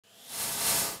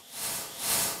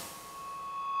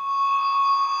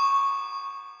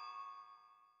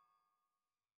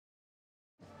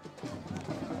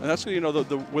And that's, you know,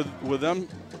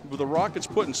 with the Rockets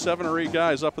putting 7 or 8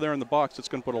 guys up there in the box, it's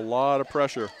going to put a lot of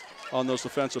pressure on those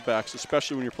defensive backs,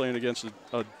 especially when you're playing against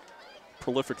a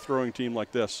prolific throwing team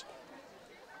like this.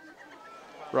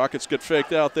 Rockets get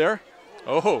faked out there.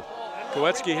 Oh,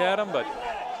 Kowetsky had him, but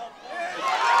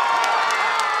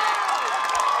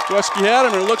Kowetsky had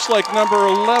him, and it looks like number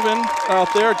 11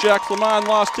 out there, Jack Clement,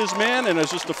 lost his man, and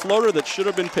it's just a floater that should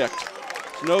have been picked.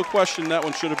 No question that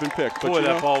one should have been picked. Boy,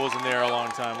 that ball was in there a long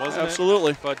time, wasn't it?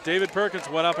 Absolutely. But David Perkins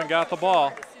went up and got the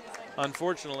ball.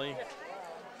 Unfortunately,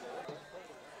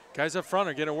 guys up front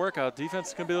are getting a workout. Defense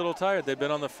is going to be a little tired. They've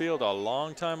been on the field a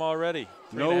long time already.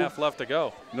 3.5 left to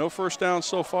go. No first down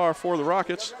so far for the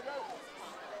Rockets.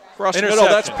 Across the middle,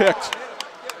 that's picked.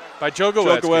 By Joe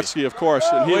Kowetsky. Joe Kowetsky, of course.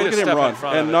 And look at him run.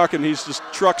 And knocking, he's just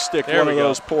truck stick one of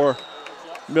those poor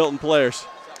Milton players.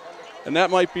 And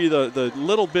that might be the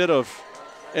little bit of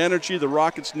energy the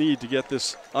Rockets need to get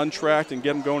this untracked and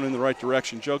get them going in the right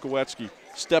direction. Joe Kowetsky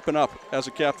stepping up as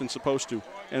a captain's supposed to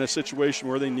in a situation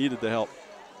where they needed the help.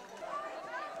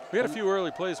 We had a few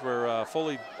early plays where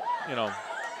Foley, you know,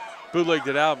 bootlegged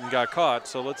it out and got caught.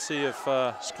 So let's see if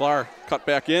Sklar cut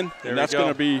back in, and that's going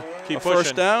to be a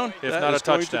first down. If not a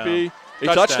touchdown. Going to be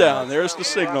a touchdown. There's the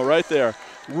signal right there.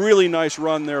 Really nice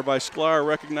run there by Sklar.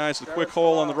 Recognized the quick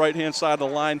hole on the right-hand side of the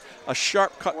line. A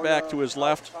sharp cut back to his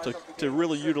left to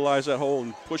really utilize that hole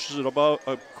and pushes it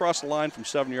across the line from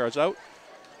 7 yards out.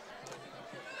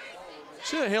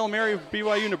 See the Hail Mary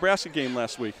BYU-Nebraska game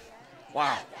last week?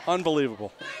 Wow,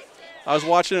 unbelievable. I was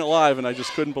watching it live, and I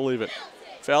just couldn't believe it.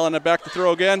 Fallon back to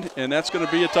throw again, and that's going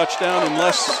to be a touchdown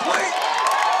unless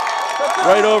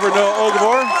right over Noah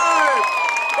Ogavor.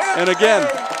 And again,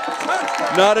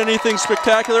 not anything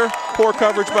spectacular. Poor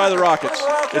coverage by the Rockets.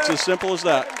 It's as simple as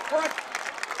that.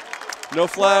 No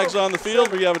flags on the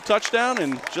field. We have a touchdown,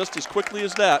 and just as quickly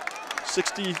as that,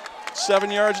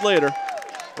 67 yards later,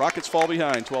 Rockets fall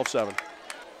behind, 12-7.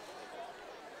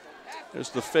 There's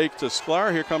the fake to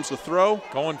Sklar. Here comes the throw.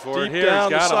 Going for it here. Deep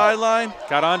down the sideline.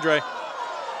 Got Andre.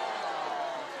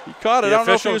 He caught it. I don't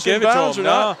know if he was in bounds or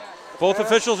not. Both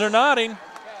officials are nodding.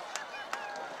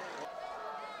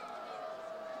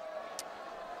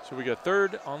 So we got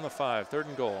 3rd on the 5, 3rd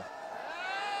and goal.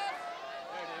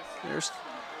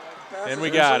 And we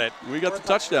got it. We got the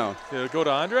touchdown. Did it go to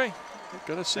Andre?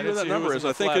 Got to see what that number is.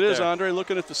 I think it is Andre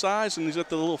looking at the size, and he's got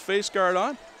the little face guard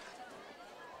on.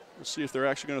 Let's see if they're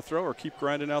actually going to throw or keep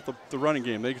grinding out the running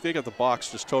game. They got the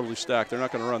box just totally stacked. They're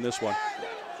not going to run this one.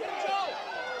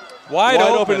 Wide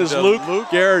open is Luke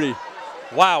Garrity.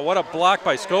 Wow, what a block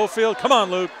by Schofield. Come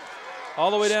on, Luke. All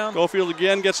the way down. Schofield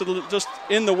again gets it just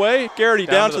in the way. Garrity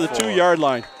down to the 2-yard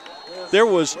line. There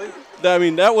was, I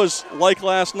mean, that was like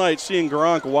last night seeing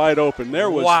Gronk wide open.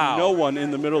 There was no one in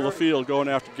the middle of the field going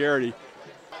after Garrity.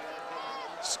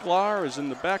 Sklar is in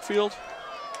the backfield.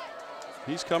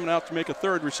 He's coming out to make a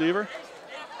 3rd receiver.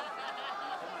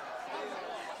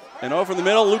 And over in the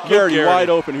middle, Luke Garrity wide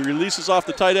open. He releases off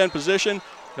the tight end position.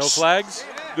 No flags?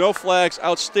 No flags.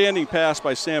 Outstanding pass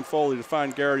by Sam Foley to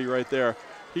find Garrity right there.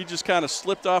 He just kind of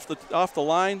slipped off the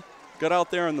line, got out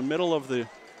there in the middle of the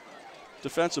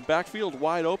defensive backfield,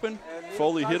 wide open.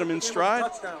 Foley hit him in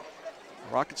stride.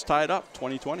 Rockets tied up,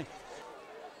 20-20.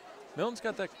 Milton's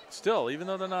got that still, even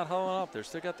though they're not hauling up, they're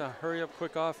still got the hurry-up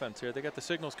quick offense here. They got the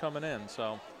signals coming in,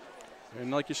 so.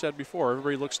 And like you said before,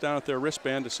 everybody looks down at their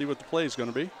wristband to see what the play is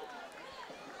going to be.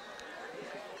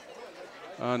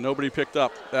 Nobody picked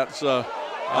up. That's an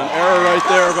error right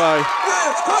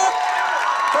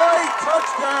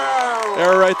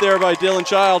there by Dylan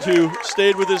Child, who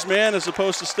stayed with his man as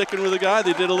opposed to sticking with a guy.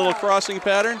 They did a little crossing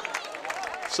pattern.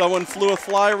 Someone flew a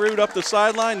fly route up the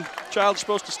sideline. Child's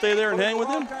supposed to stay there and hang with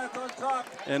him,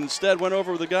 and instead went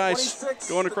over with the guy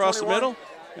going across the middle.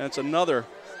 And it's another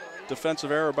defensive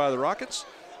error by the Rockets,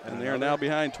 and they are now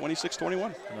behind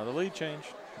 26-21. Another lead change.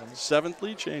 7th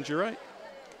lead change, you're right.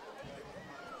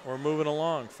 We're moving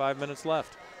along, 5 minutes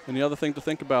left. And the other thing to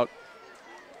think about,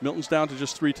 Milton's down to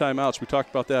just 3 timeouts. We talked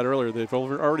about that earlier. They've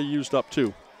already used up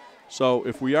 2. So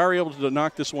if we are able to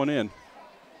knock this one in,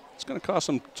 it's going to cause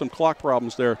some clock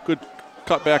problems there. Good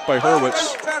cut back by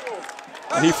Hurwitz.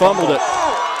 And he fumbled it.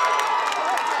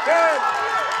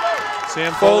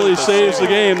 Sam Foley saves the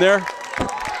game there.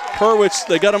 Hurwitz,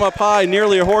 they got him up high,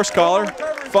 nearly a horse collar.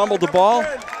 Fumbled the ball.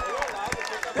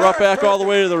 Brought back all the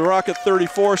way to the Rocket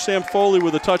 34. Sam Foley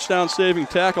with a touchdown-saving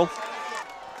tackle.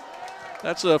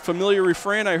 That's a familiar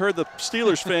refrain. I heard the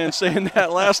Steelers fans saying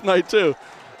that last night, too.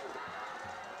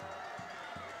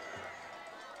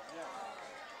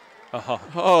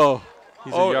 Oh.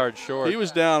 He's a yard short. He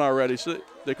was down already, so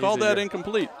they called that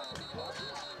incomplete.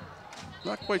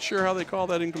 Not quite sure how they call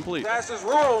that incomplete. Pass is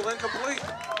rolled, incomplete.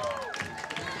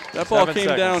 That ball 7 came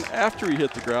seconds. down after he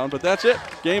hit the ground, but that's it.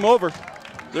 Game over.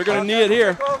 They're going to knee it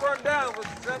here.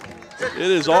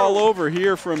 It is all over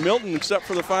here from Milton except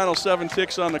for the final 7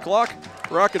 ticks on the clock.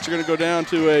 Rockets are going to go down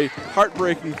to a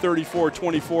heartbreaking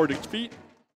 34-24 defeat.